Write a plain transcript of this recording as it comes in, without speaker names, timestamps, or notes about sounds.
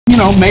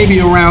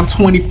maybe around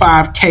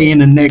 25K in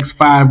the next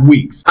 5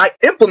 weeks. I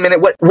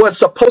implemented what was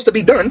supposed to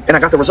be done, and I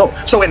got the result.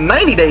 So in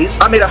 90 days,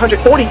 I made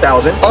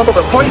 140,000 off of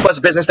a party bus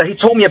business that he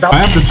told me about.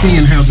 After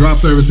seeing how drop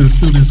servicing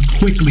students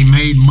quickly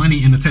made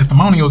money in the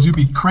testimonials, you'd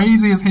be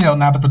crazy as hell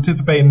not to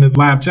participate in this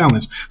live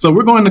challenge. So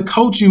we're going to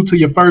coach you to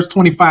your first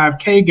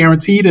 25K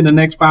guaranteed in the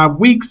next 5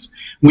 weeks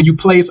when you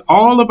place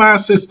all of our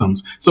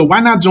systems. So why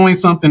not join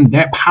something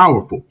that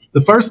powerful? The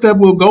first step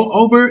we'll go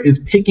over is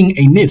picking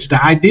a niche.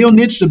 The ideal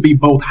niche should be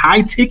both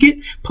high ticket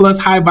plus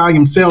high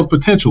volume sales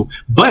potential,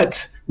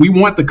 but we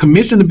want the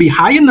commission to be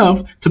high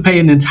enough to pay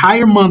an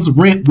entire month's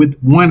rent with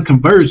one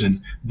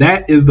conversion.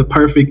 That is the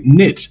perfect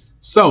niche.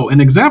 So an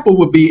example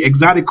would be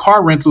exotic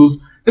car rentals.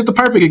 It's the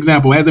perfect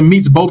example as it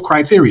meets both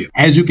criteria.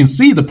 As you can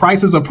see, the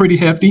prices are pretty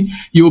hefty.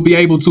 You will be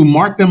able to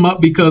mark them up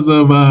because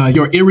of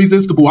your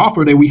irresistible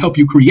offer that we help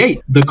you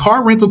create. The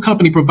car rental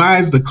company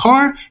provides the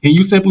car and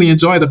you simply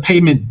enjoy the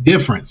payment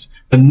difference.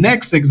 The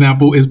next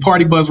example is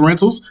party bus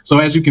rentals. So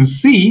as you can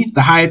see,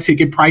 the higher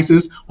ticket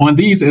prices on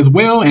these as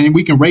well, and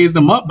we can raise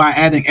them up by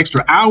adding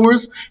extra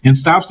hours and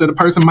stops that a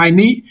person might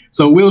need.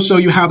 So we'll show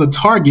you how to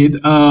target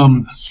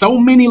so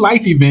many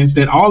life events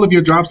that all of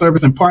your drop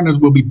service and partners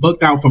will be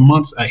booked out for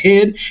months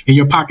ahead, and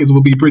your pockets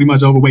will be pretty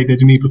much overweight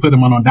that you need to put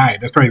them on a diet.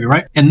 That's crazy,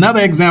 right?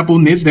 Another example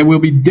niche that we'll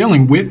be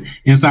dealing with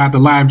inside the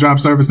live drop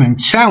servicing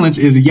challenge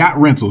is yacht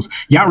rentals.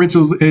 Yacht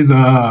rentals is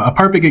a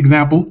perfect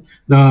example.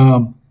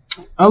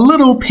 A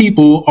little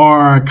people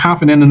are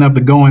confident enough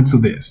to go into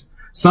this.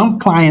 Some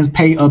clients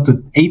pay up to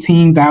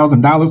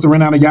 $18,000 to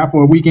rent out a yacht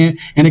for a weekend,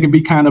 and it can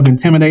be kind of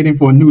intimidating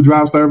for a new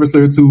drop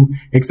servicer to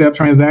accept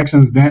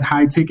transactions that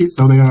high ticket,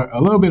 so they're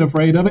a little bit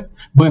afraid of it.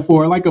 But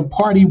for like a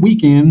party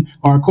weekend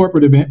or a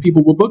corporate event,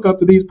 people will book up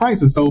to these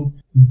prices. So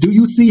do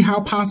you see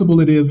how possible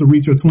it is to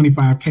reach your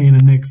 25K in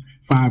the next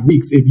 5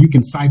 weeks if you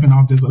can siphon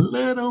off just a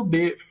little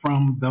bit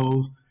from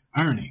those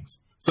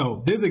earnings?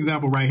 So this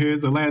example right here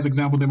is the last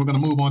example. Then we're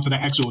going to move on to the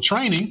actual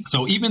training.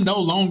 So even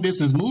though long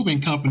distance moving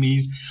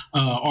companies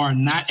are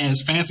not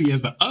as fancy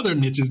as the other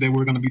niches that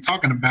we're going to be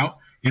talking about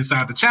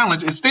inside the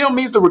challenge, it still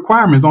meets the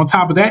requirements. On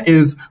top of that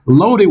is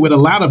loaded with a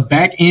lot of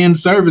back end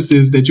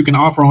services that you can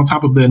offer on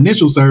top of the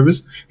initial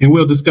service. And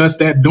we'll discuss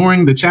that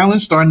during the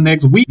challenge starting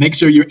next week. Make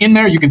sure you're in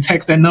there. You can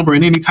text that number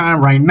at any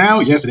time right now.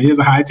 Yes, it is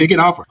a high ticket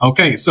offer.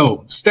 Okay,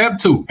 so step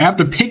 2,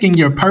 after picking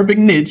your perfect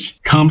niche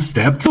comes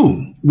step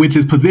 2, which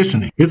is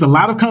positioning. There's a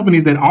lot of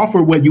companies that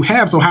offer what you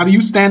have. So how do you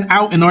stand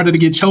out in order to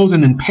get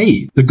chosen and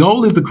paid? The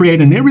goal is to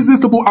create an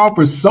irresistible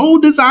offer so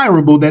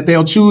desirable that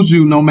they'll choose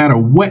you no matter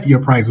what your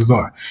prices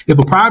are. If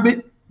a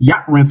private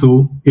yacht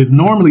rental is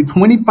normally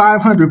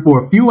 $2,500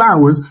 for a few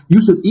hours,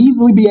 you should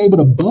easily be able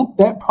to bump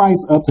that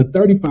price up to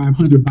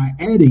 $3,500 by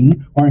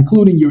adding or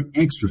including your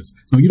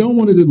extras. So you don't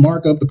want to just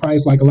mark up the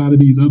price like a lot of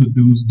these other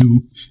dudes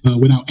do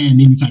without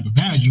adding any type of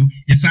value.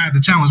 Inside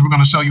the challenge, we're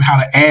going to show you how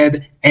to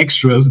add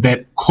extras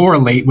that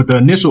correlate with the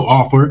initial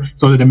offer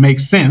so that it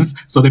makes sense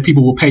so that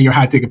people will pay your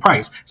high ticket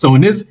price. So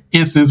in this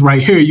instance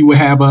right here, you will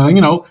have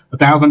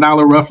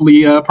 $1,000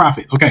 roughly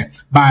profit. Okay,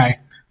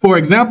 for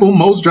example,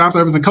 most drop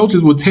service and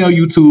coaches will tell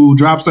you to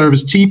drop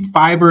service cheap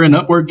Fiverr and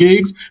Upwork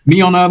gigs.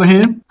 Me, on the other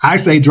hand, I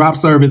say drop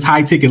service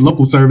high ticket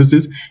local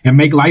services and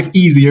make life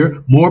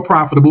easier, more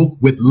profitable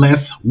with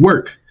less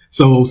work.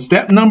 So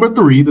step number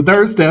 3, the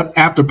third step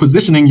after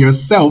positioning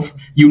yourself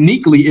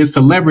uniquely, is to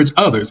leverage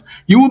others.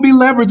 You will be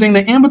leveraging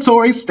the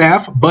inventory,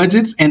 staff,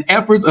 budgets, and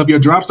efforts of your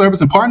drop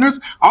service and partners.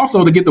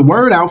 Also, to get the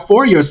word out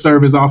for your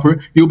service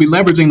offer, you'll be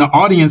leveraging the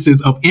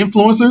audiences of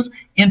influencers,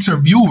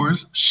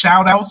 interviewers,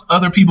 shout outs,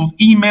 other people's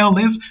email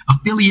lists,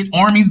 affiliate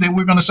armies that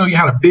we're going to show you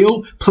how to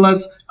build,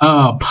 plus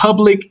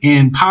public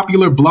and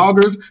popular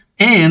bloggers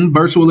and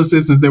virtual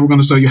assistants that we're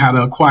going to show you how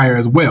to acquire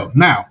as well.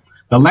 Now,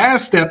 the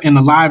last step in the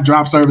live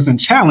drop service and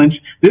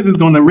challenge, this is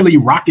going to really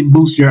rocket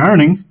boost your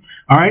earnings.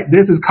 All right,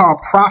 this is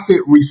called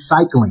profit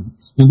recycling.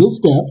 In this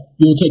step,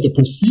 you'll take a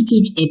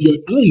percentage of your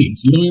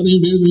earnings. You don't have to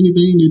invest in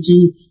anything that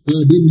you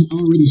didn't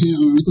already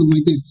have or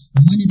something like that.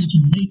 The money that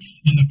you make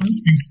in the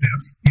first few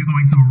steps, you're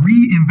going to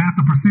reinvest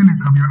a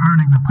percentage of your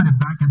earnings and put it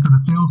back into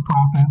the sales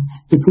process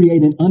to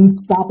create an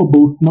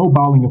unstoppable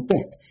snowballing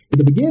effect. At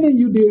the beginning,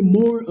 you did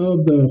more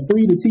of the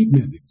free to cheap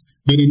methods.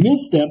 But in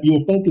this step,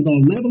 you'll focus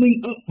on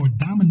leveling up for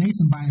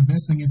domination by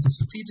investing into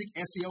strategic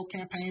SEO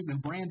campaigns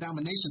and brand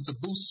domination to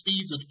boost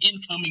speeds of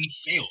incoming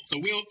sales. So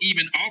we'll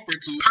even offer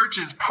to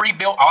purchase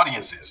pre-built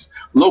audiences,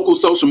 local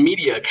social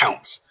media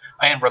accounts,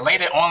 and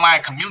related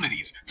online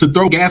communities. To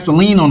throw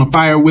gasoline on the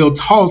fire, we'll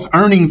toss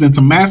earnings into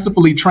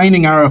masterfully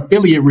training our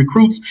affiliate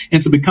recruits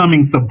into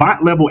becoming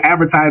savant level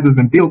advertisers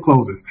and deal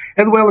closers,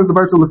 as well as the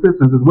virtual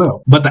assistants as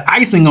well. But the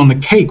icing on the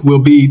cake will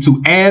be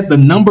to add the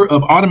number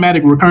of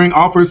automatic recurring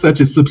offers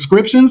such as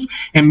subscriptions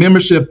and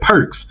membership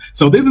perks.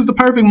 So this is the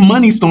perfect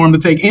money storm to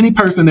take any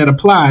person that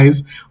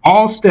applies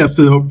all steps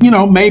to,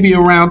 maybe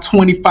around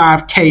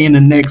 25K in the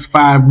next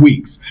 5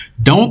 weeks.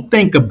 Don't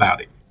think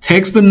about it.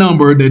 text the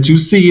number that you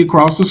see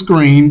across the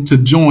screen to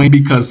join,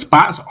 because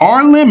spots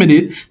are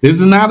limited. This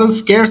is not a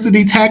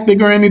scarcity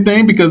tactic or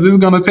anything, because it's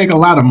going to take a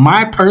lot of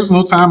my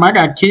personal time. I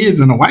got kids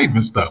and a wife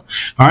and stuff.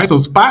 All right, so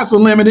spots are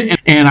limited,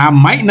 and I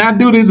might not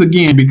do this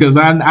again because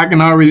I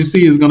can already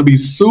see it's going to be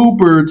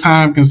super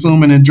time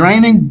consuming and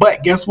draining.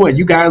 But guess what?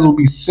 You guys will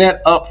be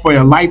set up for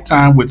a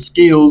lifetime with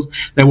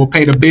skills that will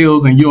pay the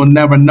bills, and you'll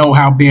never know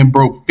how being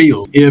broke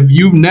feels. If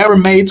you've never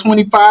made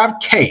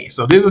 25K,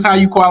 so this is how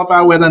you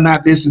qualify whether or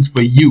not this is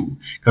for you.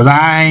 Because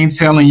I ain't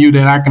telling you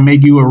that I can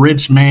make you a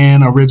rich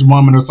man or rich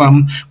woman or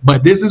something,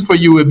 but this is for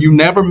you if you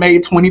never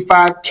made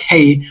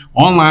 25K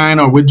online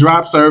or with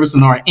drop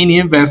servicing or any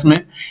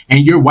investment,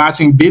 and you're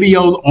watching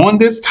videos on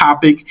this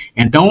topic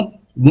and don't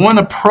want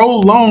to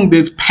prolong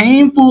this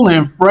painful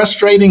and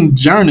frustrating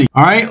journey.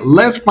 All right,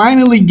 let's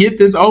finally get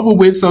this over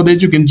with so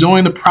that you can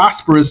join the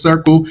prosperous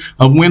circle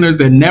of winners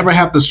that never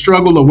have to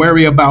struggle or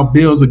worry about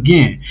bills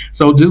again.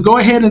 So just go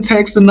ahead and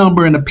text the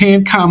number in the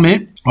pinned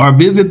comment, or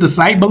visit the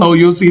site below.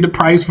 You'll see the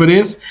price for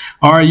this,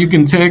 or you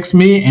can text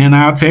me and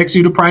I'll text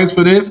you the price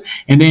for this.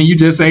 And then you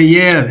just say,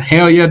 yeah,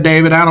 hell yeah,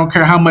 David, I don't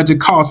care how much it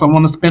costs. I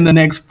want to spend the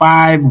next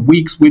 5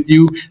 weeks with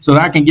you so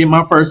that I can get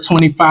my first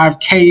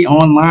 25K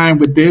online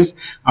with this.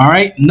 All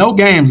right, no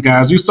games,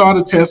 guys. You saw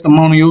the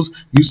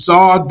testimonials. You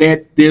saw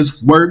that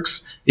this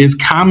works. It's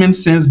common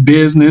sense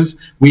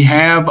business. We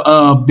have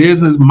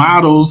business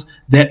models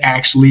that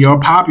actually are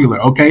popular.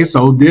 Okay,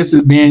 so this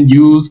is being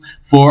used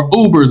for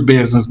Uber's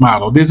business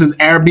model. This is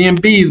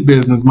Airbnb's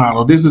business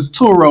model. This is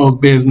Turo's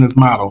business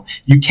model.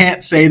 You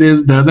can't say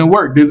this doesn't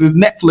work. This is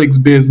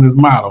Netflix business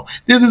model.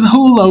 This is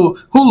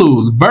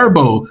Hulu's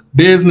Verbo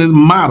business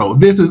model.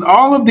 This is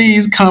all of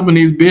these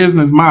companies'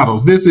 business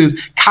models. This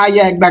is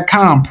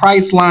Kayak.com,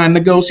 Priceline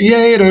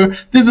Negotiator.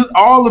 This is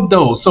all of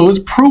those. So it's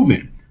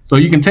proven. So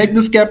you can take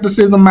the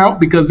skepticism out,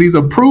 because these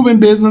are proven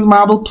business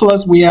model,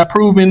 plus we have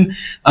proven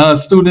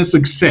student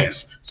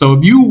success. So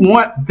if you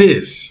want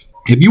this,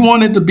 if you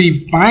want it to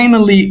be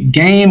finally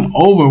game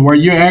over where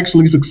you're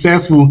actually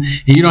successful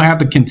and you don't have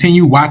to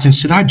continue watching,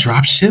 should I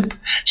drop ship?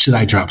 Should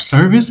I drop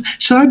service?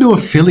 Should I do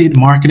affiliate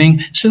marketing?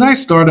 Should I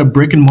start a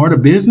brick and mortar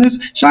business?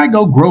 Should I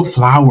go grow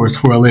flowers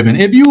for a living?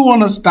 If you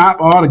want to stop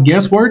all the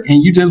guesswork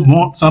and you just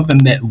want something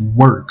that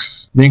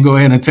works, then go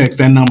ahead and text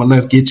that number.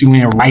 Let's get you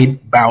in right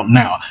about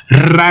now.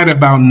 Right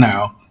about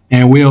now.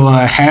 And we'll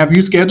have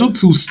you scheduled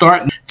to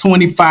start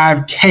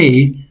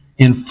 25K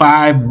in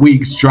 5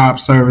 weeks drop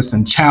service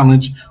and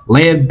challenge,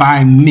 led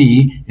by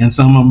me and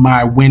some of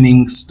my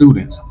winning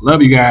students.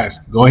 Love you guys.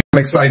 Go ahead. I'm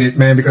excited,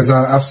 man, because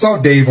I saw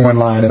Dave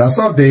online, and I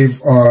saw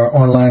Dave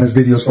online his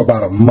videos for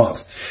about a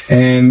month.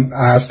 And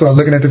I started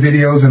looking at the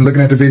videos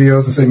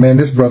and say, man,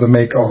 this brother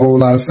make a whole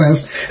lot of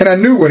sense. And I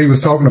knew what he was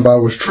talking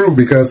about was true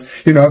because,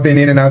 you know, I've been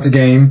in and out the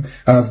game.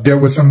 I've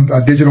dealt with some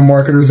digital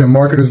marketers and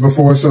marketers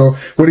before. So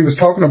what he was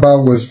talking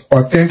about was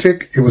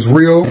authentic. It was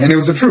real, and it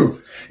was the truth.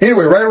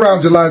 Anyway, right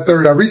around July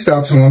 3rd, I reached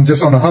out to him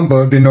just on a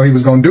humbug, didn't know he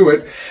was going to do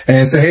it,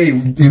 and said, hey,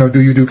 you know,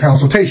 do you do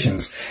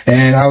consultations?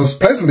 And I was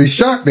pleasantly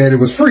shocked that it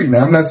was free. Now,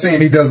 I'm not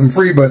saying he does them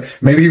free, but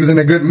maybe he was in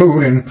a good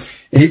mood, and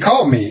he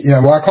called me. You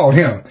know, well, I called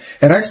him,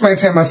 and I explained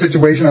to him my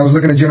situation. I was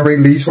looking to generate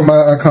leads for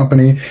my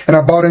company, and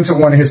I bought into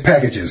one of his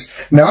packages.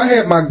 Now, I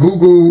had my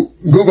Google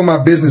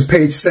My Business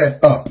page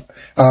set up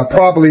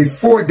probably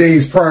 4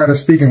 days prior to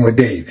speaking with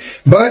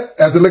Dave. But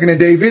after looking at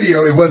Dave's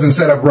video, it wasn't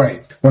set up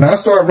right. When I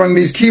started running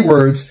these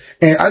keywords,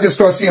 and I just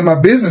started seeing my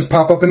business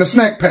pop up in the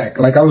snack pack.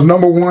 Like I was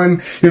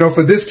 #1, you know,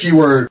 for this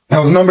keyword. I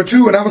was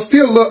 #2, and I was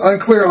still a little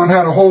unclear on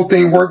how the whole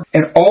thing worked.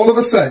 And all of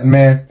a sudden,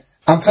 man,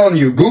 I'm telling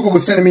you, Google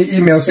was sending me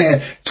emails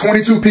saying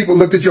 22 people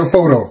looked at your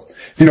photo.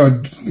 You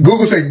know,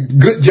 Google said,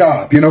 good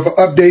job, you know, for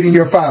updating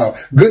your file.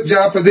 Good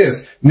job for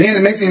this. And then the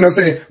next thing you know,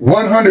 say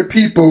 100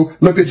 people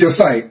looked at your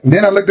site. And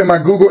then I looked at my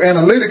Google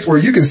Analytics where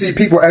you can see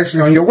people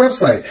actually on your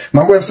website.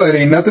 My website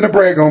ain't nothing to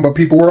brag on, but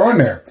people were on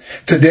there.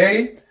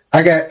 Today,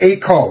 I got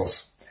 8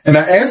 calls. And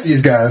I asked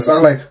these guys, I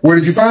was like, where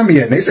did you find me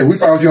at? And they said, we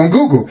found you on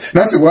Google.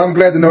 And I said, well, I'm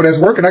glad to know that's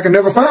working. I can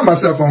never find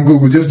myself on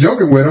Google, just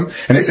joking with them.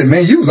 And they said,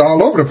 man, you was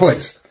all over the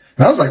place.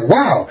 And I was like,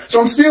 wow.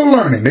 So I'm still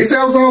learning. They said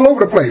I was all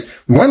over the place.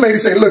 One lady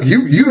said, look,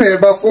 you had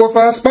about 4 or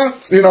 5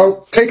 spots, you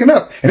know, taken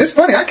up. And it's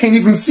funny, I can't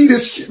even see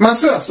this shit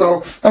myself.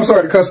 So I'm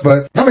sorry to cuss,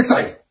 but I'm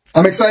excited.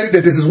 I'm excited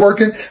that this is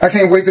working. I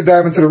can't wait to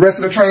dive into the rest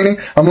of the training.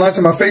 I'm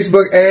launching my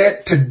Facebook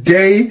ad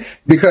today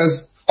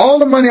because all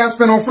the money I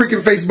spent on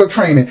freaking Facebook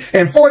training.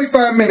 In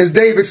 45 minutes,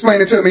 Dave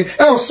explained it to me.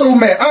 I was so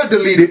mad. I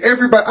deleted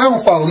everybody. I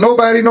don't follow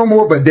nobody no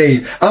more but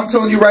Dave. I'm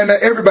telling you right now,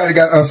 everybody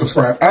got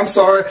unsubscribed. I'm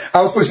sorry.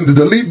 I was pushing the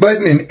delete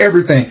button and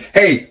everything.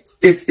 Hey,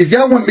 if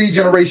y'all want lead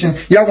generation,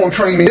 y'all want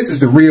training, this is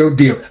the real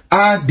deal.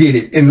 I did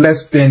it in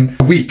less than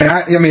a week. And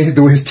I mean,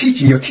 his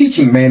teaching, your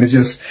teaching, man, is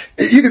just,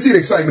 you can see the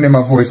excitement in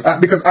my voice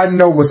because I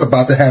know what's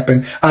about to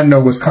happen. I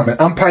know what's coming.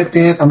 I'm piped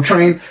in. I'm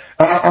trained.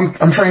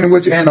 I'm training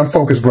with you, and I'm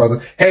focused,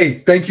 brother. Hey,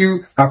 thank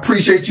you. I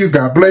appreciate you.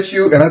 God bless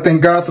you. And I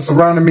thank God for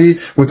surrounding me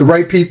with the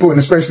right people, and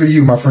especially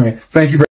you, my friend. Thank you very much.